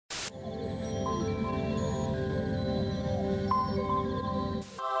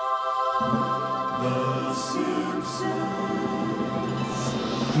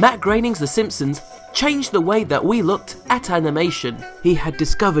Matt Groening's The Simpsons changed the way that we looked at animation. He had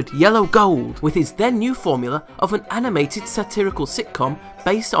discovered yellow gold with his then new formula of an animated satirical sitcom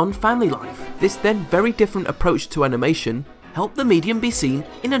based on family life. This then very different approach to animation helped the medium be seen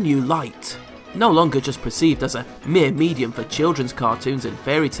in a new light. No longer just perceived as a mere medium for children's cartoons and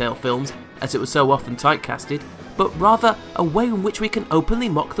fairy tale films, as it was so often typecasted, but rather a way in which we can openly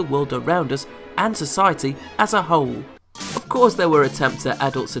mock the world around us and society as a whole. Of course there were attempts at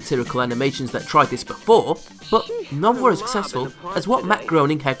adult satirical animations that tried this before, but none were as successful as what Matt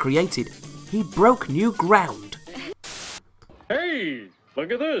Groening had created. He broke new ground. Hey,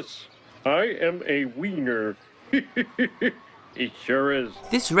 look at this. I am a wiener. It sure is.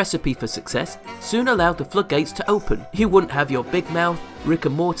 This recipe for success soon allowed the floodgates to open. You wouldn't have your Big Mouth, Rick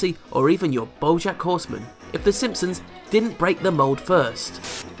and Morty, or even your BoJack Horseman if The Simpsons didn't break the mold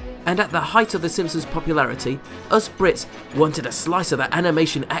first. And at the height of The Simpsons' popularity, us Brits wanted a slice of that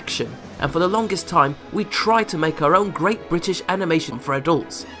animation action, and for the longest time we tried to make our own great British animation for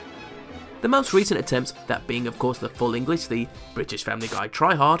adults. The most recent attempts, that being of course the full English, the British Family Guy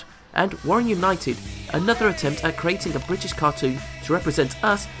Try Hard, and Warren United, another attempt at creating a British cartoon to represent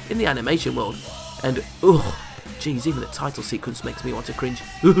us in the animation world. And geez, even the title sequence makes me want to cringe.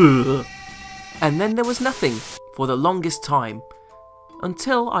 And then there was nothing for the longest time.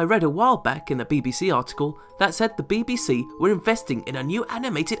 Until I read a while back in a BBC article that said the BBC were investing in a new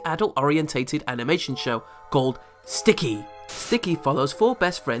animated adult-orientated animation show called Sticky. Sticky follows four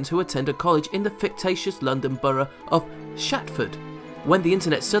best friends who attend a college in the fictitious London borough of Shatford. When the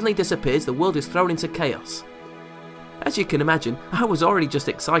internet suddenly disappears, the world is thrown into chaos. As you can imagine, I was already just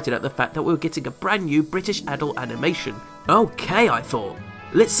excited at the fact that we were getting a brand new British adult animation. Okay, I thought.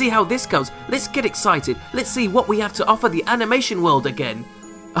 Let's see how this goes. Let's get excited. Let's see what we have to offer the animation world again.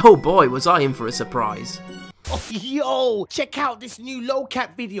 Oh boy, was I in for a surprise. Oh, yo, check out this new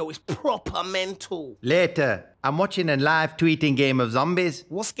low-cap video. It's proper mental. Later, I'm watching a live tweeting Game of Zombies.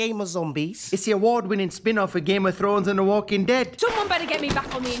 What's Game of Zombies? It's the award-winning spin-off of Game of Thrones and The Walking Dead. Someone better get me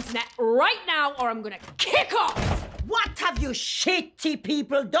back on the internet right now or I'm gonna kick off! What have you shitty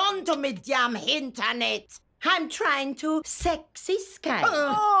people done to me damn internet? I'm trying to sexy scan.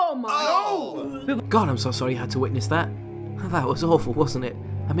 Oh my God! God, I'm so sorry you had to witness that. That was awful, wasn't it?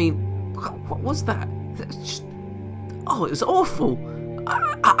 I mean, what was that? That was just... Oh, it was awful.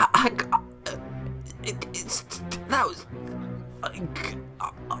 That was...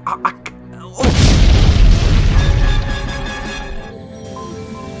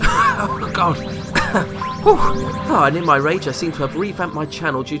 Oh, God. Oh, and in my rage, I seem to have revamped my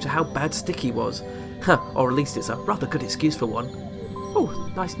channel due to how bad Sticky was. Or at least it's a rather good excuse for one.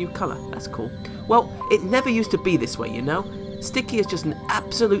 Oh, nice new colour. That's cool. Well, it never used to be this way, you know. Sticky is just an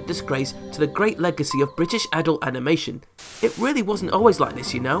absolute disgrace to the great legacy of British adult animation. It really wasn't always like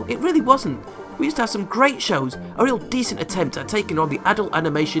this, you know. It really wasn't. We used to have some great shows, a real decent attempt at taking on the adult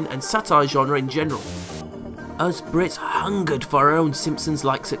animation and satire genre in general. Us Brits hungered for our own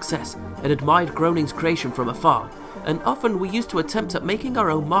Simpsons-like success and admired Groening's creation from afar, and often we used to attempt at making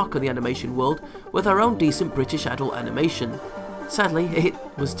our own mark on the animation world with our own decent British adult animation. Sadly, it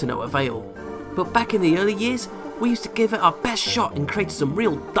was to no avail. But back in the early years, we used to give it our best shot and create some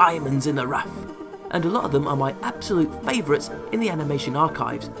real diamonds in the rough. And a lot of them are my absolute favourites in the animation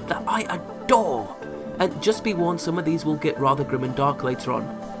archives that I adore. And just be warned, some of these will get rather grim and dark later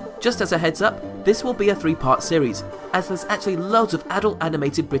on. Just as a heads up, this will be a 3-part series, as there's actually loads of adult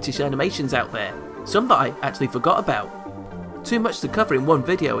animated British animations out there. Some that I actually forgot about. Too much to cover in one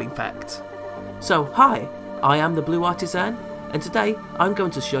video, in fact. So, hi, I am the Blue Artisan, and today I'm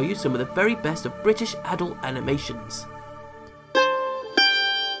going to show you some of the very best of British adult animations.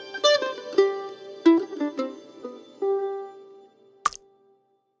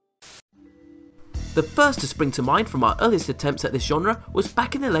 The first to spring to mind from our earliest attempts at this genre was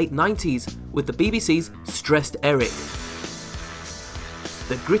back in the late 90s with the BBC's Stressed Eric.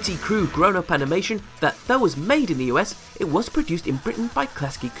 The gritty, crude, grown-up animation that, though was made in the US, it was produced in Britain by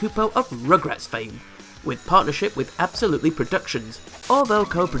Klasky Csupo of Rugrats fame, with partnership with Absolutely Productions, although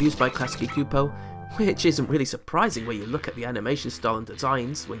co-produced by Klasky Csupo, which isn't really surprising when you look at the animation style and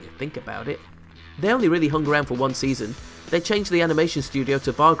designs when you think about it. They only really hung around for one season. They changed the animation studio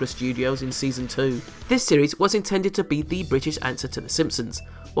to Varga Studios in season 2. This series was intended to be the British answer to The Simpsons.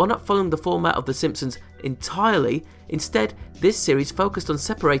 While not following the format of The Simpsons entirely, instead this series focused on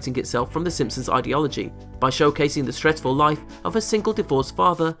separating itself from The Simpsons ideology by showcasing the stressful life of a single divorced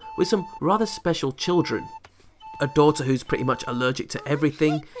father with some rather special children. a daughter who's pretty much allergic to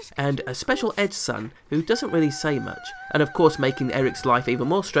everything, and a special ed son who doesn't really say much. And of course, making Eric's life even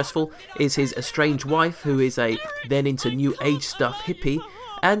more stressful is his estranged wife, who is a then into new age stuff hippie,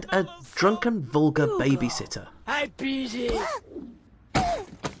 and a drunken vulgar babysitter. I beat it.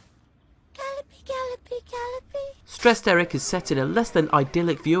 Stressed Eric is set in a less than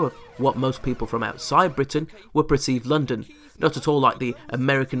idyllic view of what most people from outside Britain would perceive London. Not at all like the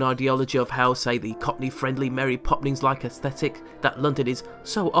American ideology of how, say, the Cockney-friendly Mary Poppins-like aesthetic that London is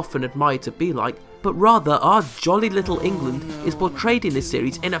so often admired to be like, but rather our jolly little England is portrayed in this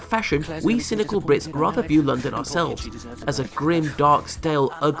series in a fashion we cynical Brits rather view London ourselves, as a grim, dark,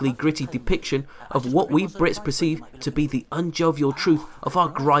 stale, ugly, gritty depiction of what we Brits perceive to be the unjovial truth of our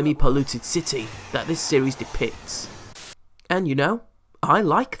grimy, polluted city that this series depicts. And you know, I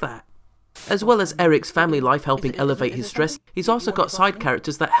like that. As well as Eric's family life helping elevate his stress, he's also got side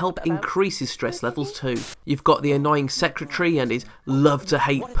characters that help increase his stress levels too. You've got the annoying secretary and his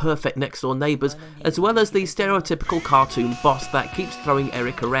love-to-hate perfect next-door neighbours, as well as the stereotypical cartoon boss that keeps throwing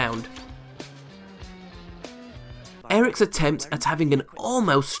Eric around. Eric's attempt at having an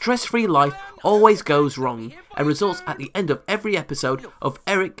almost stress-free life always goes wrong, and results at the end of every episode of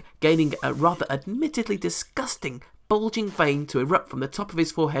Eric gaining a rather admittedly disgusting bulging vein to erupt from the top of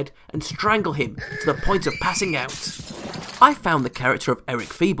his forehead and strangle him to the point of passing out. I found the character of Eric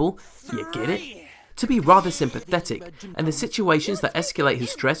feeble, you get it, to be rather sympathetic, and the situations that escalate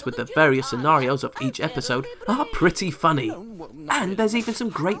his stress with the various scenarios of each episode are pretty funny. And there's even some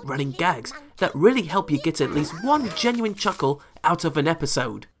great running gags that really help you get at least one genuine chuckle out of an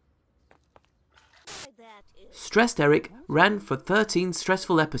episode. Stressed Eric ran for 13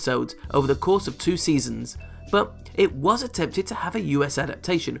 stressful episodes over the course of 2 seasons, but it was attempted to have a US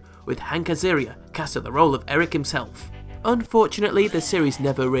adaptation, with Hank Azaria cast at the role of Eric himself. Unfortunately, the series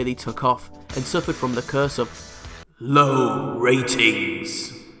never really took off, and suffered from the curse of low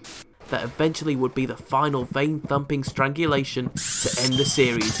ratings that eventually would be the final vein-thumping strangulation to end the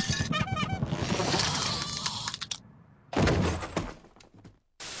series.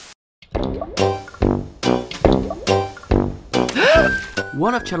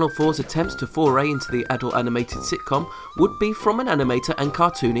 One of Channel 4's attempts to foray into the adult animated sitcom would be from an animator and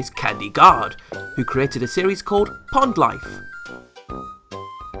cartoonist Candy Guard, who created a series called Pond Life.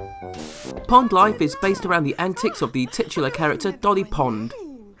 Pond Life is based around the antics of the titular character Dolly Pond.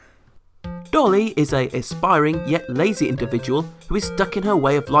 Dolly is an aspiring yet lazy individual who is stuck in her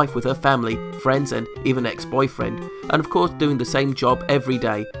way of life with her family, friends and even ex-boyfriend, and of course doing the same job every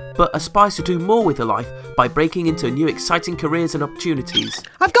day, but aspires to do more with her life by breaking into new exciting careers and opportunities.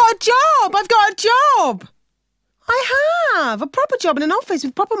 I've got a job! I've got a job! I have! A proper job in an office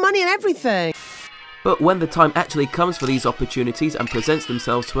with proper money and everything. But when the time actually comes for these opportunities and presents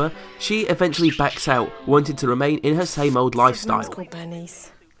themselves to her, she eventually backs out, wanting to remain in her same old lifestyle.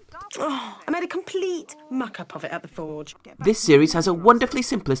 Oh, I made a complete muck-up of it at the forge. This series has a wonderfully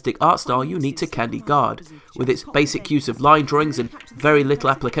simplistic art style unique to Candy Guard. With its basic use of line drawings and very little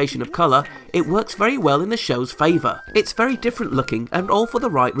application of colour, it works very well in the show's favour. It's very different looking and all for the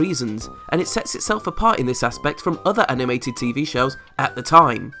right reasons, and it sets itself apart in this aspect from other animated TV shows at the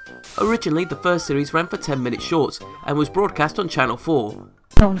time. Originally, the first series ran for 10-minute shorts and was broadcast on Channel 4.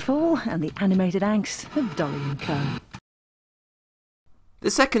 Dawnfall and the animated angst of Dolly and Co. The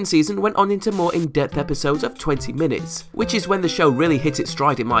second season went on into more in-depth episodes of 20 minutes, which is when the show really hit its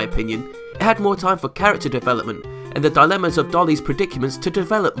stride in my opinion. It had more time for character development, and the dilemmas of Dolly's predicaments to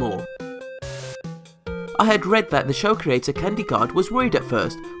develop more. I had read that the show creator Candy Guard was worried at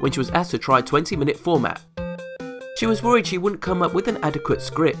first when she was asked to try a 20-minute format. She was worried she wouldn't come up with an adequate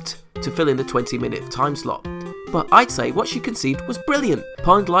script to fill in the 20-minute time slot. But I'd say what she conceived was brilliant.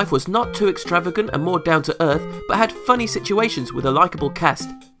 Pond Life was not too extravagant and more down to earth, but had funny situations with a likeable cast,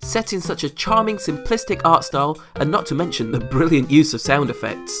 set in such a charming, simplistic art style, and not to mention the brilliant use of sound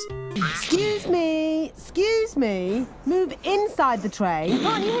effects. Excuse me, move inside the tray.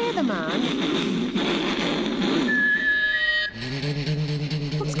 Can't you hear the man?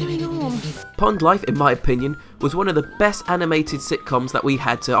 What's going on? Pond Life, in my opinion, was one of the best animated sitcoms that we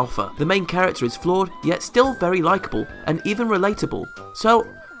had to offer. The main character is flawed, yet still very likeable, and even relatable. So,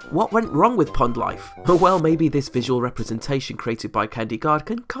 what went wrong with Pond Life? Well, maybe this visual representation created by Candy Guard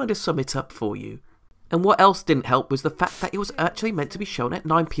can kind of sum it up for you. And what else didn't help was the fact that it was actually meant to be shown at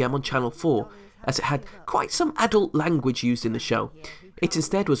 9 PM on Channel 4, as it had quite some adult language used in the show. It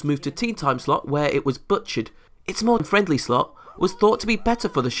instead was moved to teen time slot where it was butchered. Its more friendly slot was thought to be better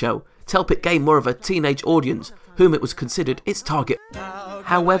for the show, to help it gain more of a teenage audience, whom it was considered its target.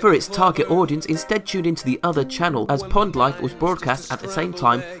 However, its target audience instead tuned into the other channel, as Pond Life was broadcast at the same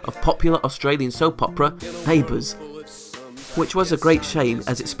time of popular Australian soap opera Neighbours, which was a great shame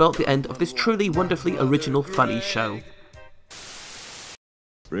as it spelt the end of this truly wonderfully original funny show.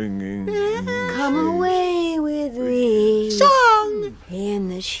 Come away with me. Song! In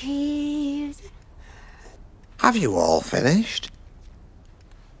the sheaves. Have you all finished?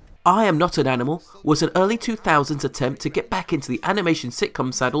 I Am Not an Animal was an early 2000s attempt to get back into the animation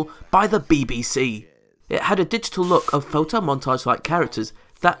sitcom saddle by the BBC. It had a digital look of photo montage-like characters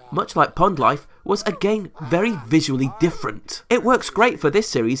that, much like Pond Life, was again very visually different. It works great for this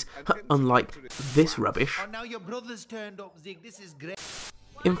series, unlike this rubbish. Now your brother's turned up, Zig. This is great.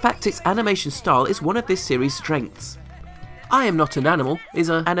 In fact, its animation style is one of this series' strengths. I Am Not an Animal is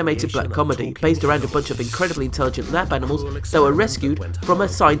an animated black comedy based around a bunch of incredibly intelligent lab animals that were rescued from a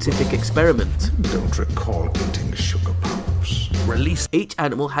scientific experiment. Don't recall eating sugar pops. Release. Each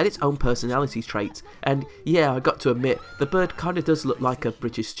animal had its own personality traits, and yeah, I got to admit, the bird kinda does look like a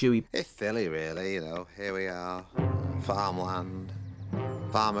British Stewie. It's silly, really, you know. Here we are. Farmland.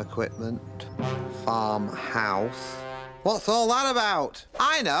 Farm equipment. Farmhouse. What's all that about?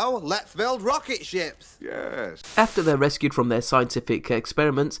 I know! Let's build rocket ships! Yes. After they're rescued from their scientific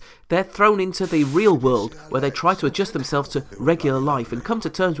experiments, they're thrown into the real world, where they try to adjust themselves to regular life and come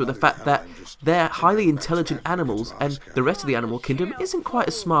to terms with the fact that they're highly intelligent animals and the rest of the animal kingdom isn't quite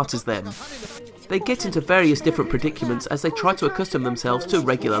as smart as them. They get into various different predicaments as they try to accustom themselves to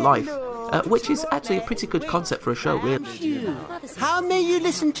regular life, which is actually a pretty good concept for a show, really. How may you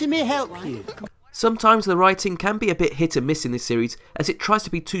listen to me help you? Sometimes the writing can be a bit hit and miss in this series, as it tries to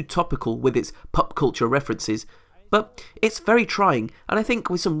be too topical with its pop culture references, but it's very trying, and I think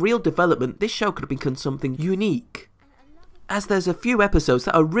with some real development this show could have become something unique. As there's a few episodes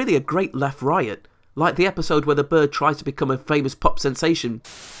that are really a great laugh riot, like the episode where the bird tries to become a famous pop sensation.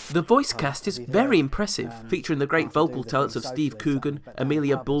 The voice cast is very impressive, featuring the great vocal talents of Steve Coogan,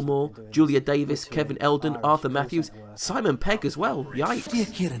 Amelia Bullmore, Julia Davis, Kevin Eldon, Arthur Matthews, Simon Pegg as well,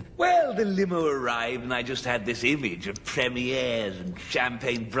 yikes. Well, the limo arrived and I just had this image of premieres and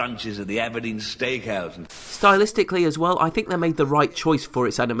champagne brunches at the Aberdeen Steakhouse. Stylistically as well, I think they made the right choice for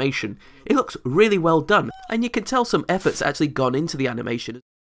its animation. It looks really well done, and you can tell some effort's actually gone into the animation.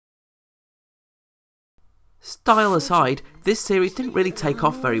 Style aside, this series didn't really take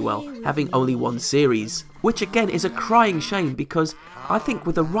off very well, having only one series, which again is a crying shame because I think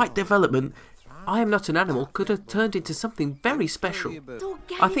with the right development, I Am Not an Animal could have turned into something very special.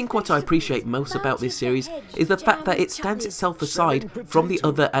 I think what I appreciate most about this series is the fact that it stands itself aside from the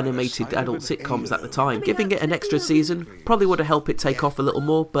other animated adult sitcoms at the time. Giving it an extra season probably would have helped it take off a little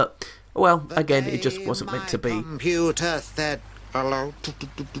more, but, well, again, it just wasn't meant to be. Computer said hello.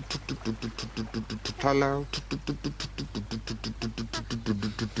 Hello.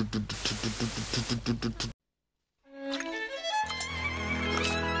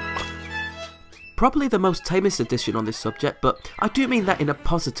 Probably the most tamest edition on this subject, but I do mean that in a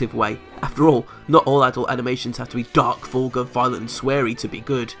positive way. After all, not all adult animations have to be dark, vulgar, violent and sweary to be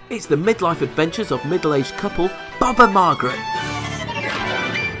good. It's the midlife adventures of middle-aged couple Bob and Margaret.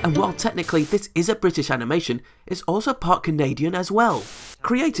 And while technically this is a British animation, it's also part Canadian as well.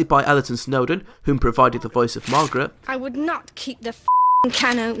 Created by Alison Snowden, whom provided the voice of Margaret, I would not keep the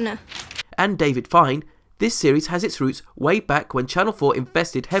can opener, and David Fine, this series has its roots way back when Channel 4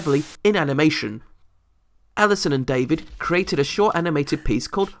 invested heavily in animation. Alison and David created a short animated piece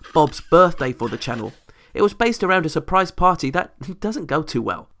called Bob's Birthday for the channel. It was based around a surprise party that doesn't go too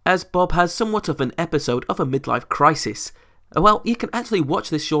well, as Bob has somewhat of an episode of a midlife crisis. Well, you can actually watch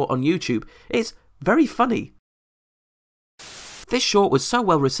this short on YouTube. It's very funny. This short was so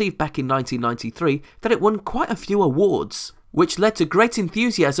well received back in 1993 that it won quite a few awards, which led to great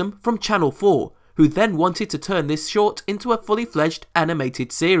enthusiasm from Channel 4, who then wanted to turn this short into a fully fledged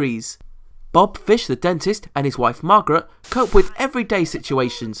animated series. Bob Fish the dentist and his wife Margaret cope with everyday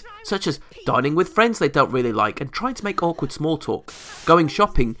situations, such as dining with friends they don't really like and trying to make awkward small talk, going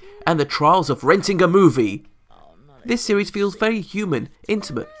shopping, and the trials of renting a movie. This series feels very human,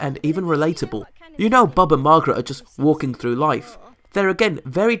 intimate, and even relatable. You know Bob and Margaret are just walking through life. They're again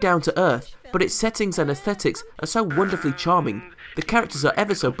very down to earth, but its settings and aesthetics are so wonderfully charming. The characters are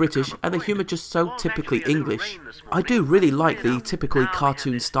ever so British and the humour just so typically English. I do really like the typically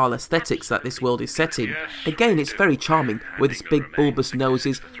cartoon style aesthetics that this world is set in. Again, it's very charming, with its big bulbous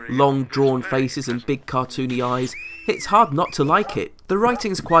noses, long drawn faces and big cartoony eyes. It's hard not to like it. The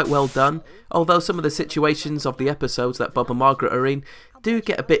writing's quite well done, although some of the situations of the episodes that Bob and Margaret are in do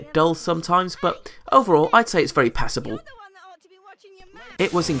get a bit dull sometimes, but overall I'd say it's very passable.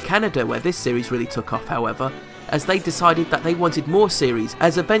 It was in Canada where this series really took off, however, as they decided that they wanted more series,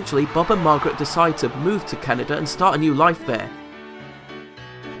 as eventually Bob and Margaret decided to move to Canada and start a new life there.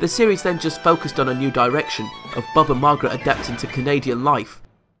 The series then just focused on a new direction of Bob and Margaret adapting to Canadian life.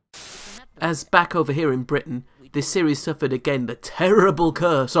 As back over here in Britain, this series suffered again the terrible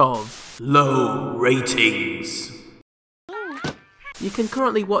curse of low ratings. You can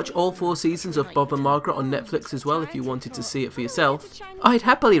currently watch all 4 seasons of Bob and Margaret on Netflix as well if you wanted to see it for yourself. I'd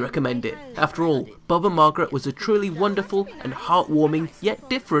happily recommend it. After all, Bob and Margaret was a truly wonderful and heartwarming yet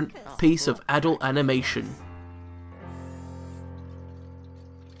different piece of adult animation.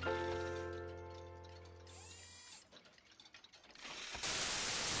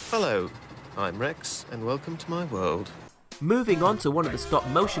 Hello, I'm Rex and welcome to my world. Moving on to one of the stop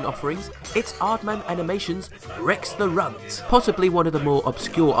motion offerings, it's Aardman Animation's Rex the Runt. Possibly one of the more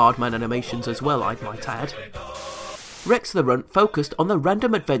obscure Aardman animations as well, I might add. Rex the Runt focused on the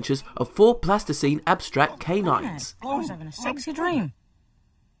random adventures of 4 plasticine abstract canines. I was having a sexy dream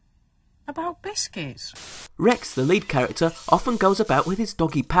about biscuits. Rex, the lead character, often goes about with his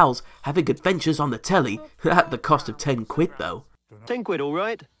doggy pals, having adventures on the telly, at the cost of 10 quid though. 10 quid, all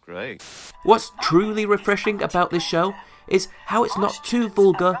right? Great. What's truly refreshing about this show is how it's not too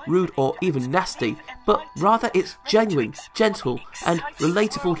vulgar, rude or even nasty, but rather it's genuine, gentle and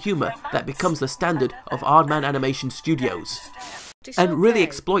relatable humour that becomes the standard of Aardman Animation Studios, and really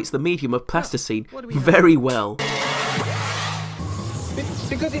exploits the medium of plasticine very well.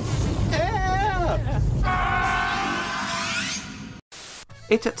 Because it's air!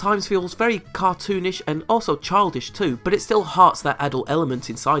 It at times feels very cartoonish and also childish too, but it still hearts that adult element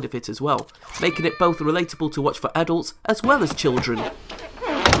inside of it as well, making it both relatable to watch for adults as well as children.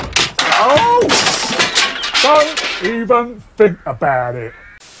 Oh! Don't even think about it.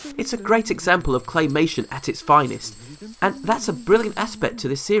 It's a great example of claymation at its finest, and that's a brilliant aspect to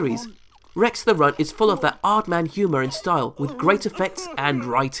this series. Rex the Runt is full of that Aardman humour and style, with great effects and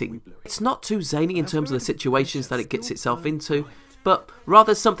writing. It's not too zany in terms of the situations that it gets itself into, but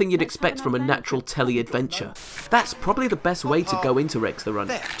rather something you'd expect from a natural telly adventure. That's probably the best way to go into Rex the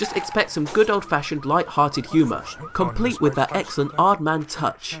Runt. Just expect some good old-fashioned light-hearted humour, complete with that excellent Aardman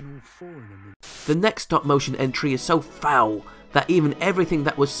touch. The next stop-motion entry is so foul that even everything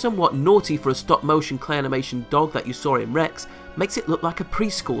that was somewhat naughty for a stop-motion clay animation dog that you saw in Rex makes it look like a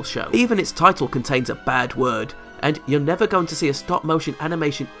preschool show. Even its title contains a bad word, and you're never going to see a stop-motion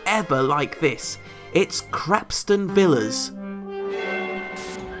animation ever like this. It's Crapston Villas.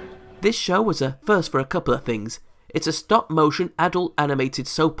 This show was a first for a couple of things. It's a stop-motion adult animated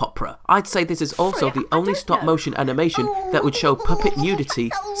soap opera. I'd say this is also the only stop-motion animation that would show puppet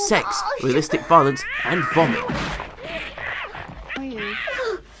nudity, sex, realistic violence and vomit.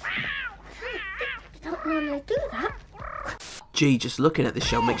 Gee, just looking at this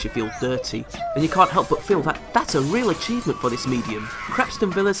show makes you feel dirty, and you can't help but feel that that's a real achievement for this medium.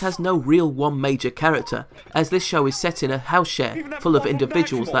 Crapston Villas has no real one major character, as this show is set in a house share full of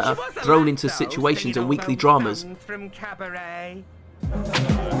individuals that are thrown into situations and weekly dramas.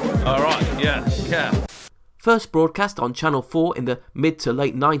 Alright, yeah. First broadcast on Channel 4 in the mid to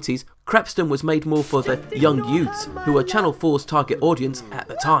late 90s, Crapston was made more for the young youths, who were Channel 4's target audience at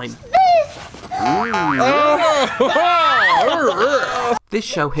the time. This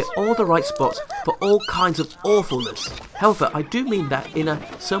show hit all the right spots for all kinds of awfulness. However, I do mean that in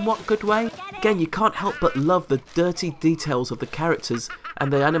a somewhat good way. Again, you can't help but love the dirty details of the characters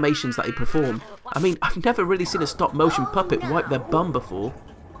and the animations that they perform. I mean, I've never really seen a stop-motion puppet wipe their bum before.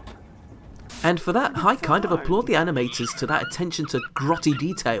 And for that, I kind of applaud the animators to that attention to grotty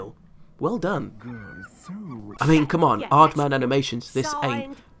detail. Well done. I mean, come on, Aardman Animations, this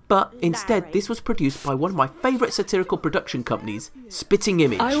ain't. But instead, this was produced by one of my favourite satirical production companies, Spitting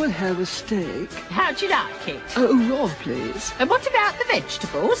Image. I will have a steak. How'd you like it? Oh, raw, please. And what about the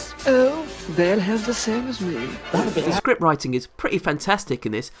vegetables? Oh, they'll have the same as me. The script writing is pretty fantastic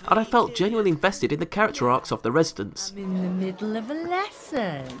in this, and I felt genuinely invested in the character arcs of the residents. I'm in the middle of a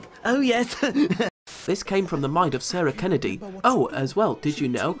lesson. Oh, yes. This came from the mind of Sarah Kennedy. Oh, as well, did you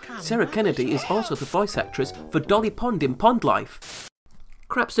know, Sarah Kennedy is also the voice actress for Dolly Pond in Pond Life.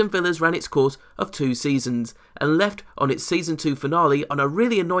 Crapston Villas ran its course of 2 seasons, and left on its season 2 finale on a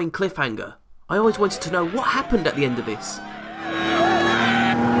really annoying cliffhanger. I always wanted to know what happened at the end of this.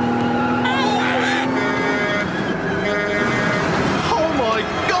 Oh my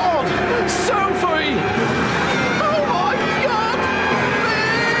god! Sophie! Oh my god!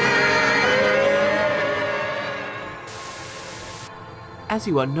 As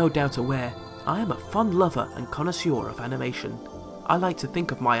you are no doubt aware, I am a fond lover and connoisseur of animation. I like to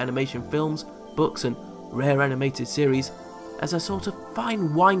think of my animation films, books and rare animated series as a sort of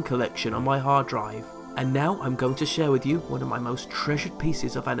fine wine collection on my hard drive. And now I'm going to share with you one of my most treasured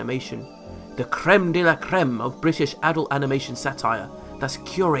pieces of animation, the creme de la creme of British adult animation satire that's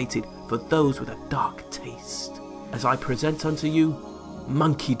curated for those with a dark taste, as I present unto you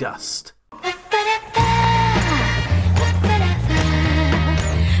Monkey Dust.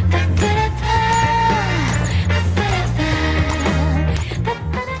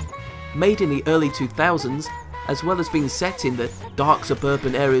 Made in the early 2000s, as well as being set in the dark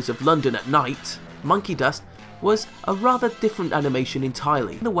suburban areas of London at night, Monkey Dust was a rather different animation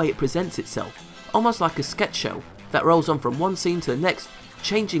entirely in the way it presents itself, almost like a sketch show that rolls on from one scene to the next,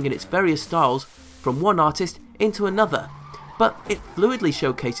 changing in its various styles from one artist into another. But it fluidly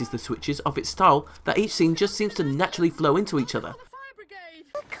showcases the switches of its style that each scene just seems to naturally flow into each other.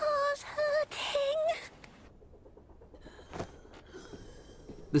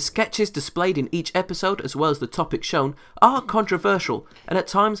 The sketches displayed in each episode, as well as the topics shown, are controversial, and at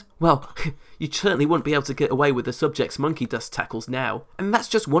times, well, you certainly wouldn't be able to get away with the subjects Monkey Dust tackles now. And that's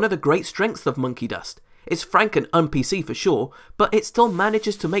just one of the great strengths of Monkey Dust. It's frank and un-PC for sure, but it still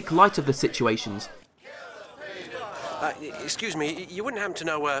manages to make light of the situations. Excuse me, you wouldn't happen to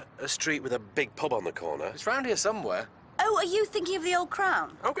know a street with a big pub on the corner? It's round here somewhere. Oh, are you thinking of the Old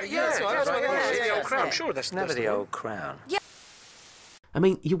Crown? Okay, yeah, the Old Crown. Sure, that's never the Old Crown. Yeah. I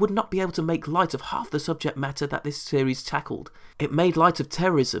mean, you would not be able to make light of half the subject matter that this series tackled. It made light of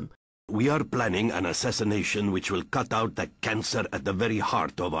terrorism. We are planning an assassination which will cut out the cancer at the very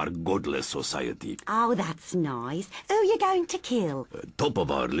heart of our godless society. Oh, that's nice. Who are you going to kill? Top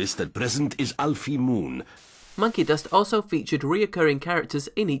of our list at present is Alfie Moon. Monkey Dust also featured reoccurring characters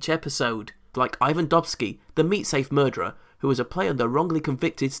in each episode, like Ivan Dobsky, the meat-safe murderer, who was a play on the wrongly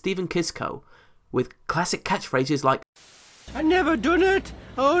convicted Stephen Kisco, with classic catchphrases like, "I never done it.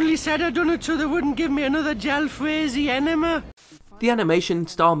 I only said I done it so they wouldn't give me another jalfrezi enema." The animation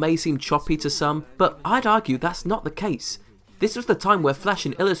style may seem choppy to some, but I'd argue that's not the case. This was the time where Flash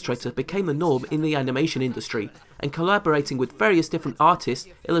and Illustrator became the norm in the animation industry, and collaborating with various different artists,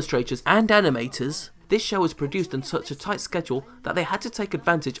 illustrators and animators, this show was produced on such a tight schedule that they had to take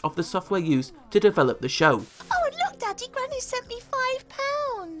advantage of the software used to develop the show. Oh, and look, Daddy, Granny sent me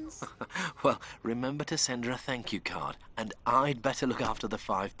 £5. Well, remember to send her a thank you card, and I'd better look after the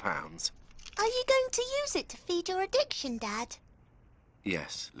 £5. Are you going to use it to feed your addiction, Dad?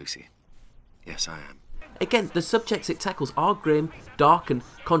 Yes, Lucy. Yes, I am. Again, the subjects it tackles are grim, dark and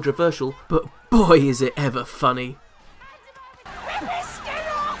controversial, but boy is it ever funny.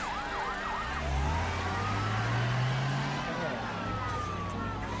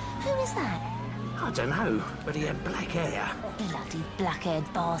 Who is that? I don't know, but he had black hair. Bloody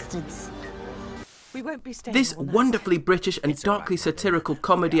black-haired bastards. We won't be staying This wonderfully British and darkly satirical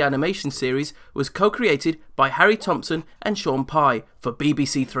comedy animation series was co-created by Harry Thompson and Sean Pye for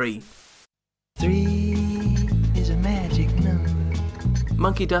BBC Three. 3 is a magic number.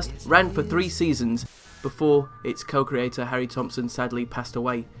 Monkey Dust ran for 3 seasons before its co-creator Harry Thompson sadly passed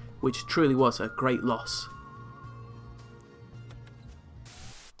away, which truly was a great loss.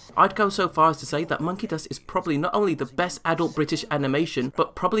 I'd go so far as to say that Monkey Dust is probably not only the best adult British animation,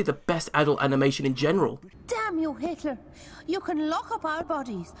 but probably the best adult animation in general. Damn you, Hitler. You can lock up our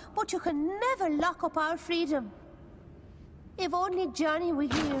bodies, but you can never lock up our freedom. If only Johnny were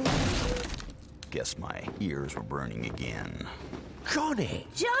here. Guess my ears were burning again. Johnny!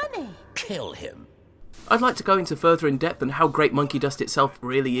 Johnny! Kill him. I'd like to go into further in depth on how great Monkey Dust itself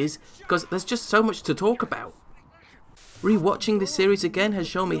really is, because there's just so much to talk about. Rewatching this series again has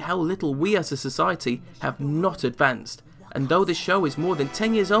shown me how little we as a society have not advanced, and though this show is more than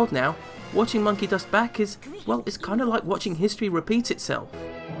 10 years old now, watching Monkey Dust back is, well, it's kind of like watching history repeat itself.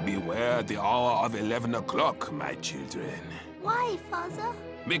 Beware the hour of 11 o'clock, my children. Why, Father?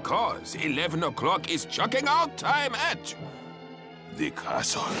 Because 11 o'clock is checking out time at the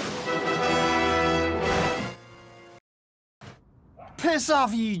castle. Piss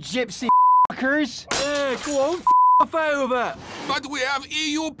off, you gypsy fuckers! Hey, go on, off over! But we have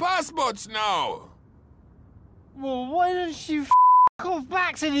EU passports now! Well, why don't you off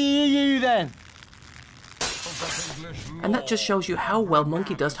back to the EU then? And that just shows you how well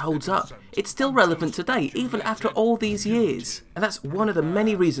Monkey Dust holds up. It's still relevant today, even after all these years. And that's one of the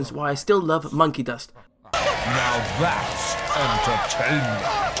many reasons why I still love Monkey Dust. Now that's entertainment!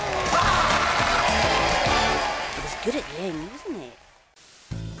 It was good at the end, wasn't it?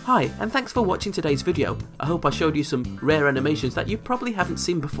 Hi, and thanks for watching today's video. I hope I showed you some rare animations that you probably haven't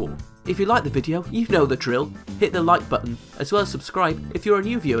seen before. If you like the video, you know the drill. Hit the like button, as well as subscribe if you're a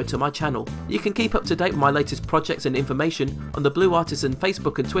new viewer to my channel. You can keep up to date with my latest projects and information on the Blue Artisan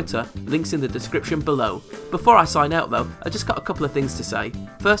Facebook and Twitter, links in the description below. Before I sign out though, I just got a couple of things to say.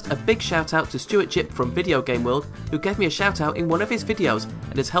 First, a big shout out to Stuart Jip from Video Game World, who gave me a shout out in one of his videos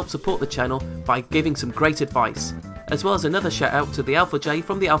and has helped support the channel by giving some great advice. As well as another shout out to the Alpha J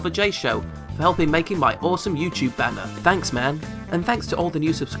from the Alpha J Show for helping making my awesome YouTube banner. Thanks man! And thanks to all the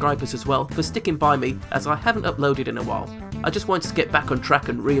new subscribers as well for sticking by me, as I haven't uploaded in a while. I just wanted to get back on track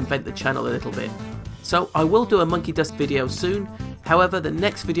and reinvent the channel a little bit. So I will do a Monkey Dust video soon, however the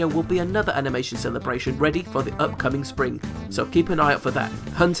next video will be another animation celebration ready for the upcoming spring, so keep an eye out for that.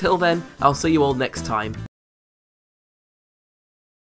 Until then, I'll see you all next time.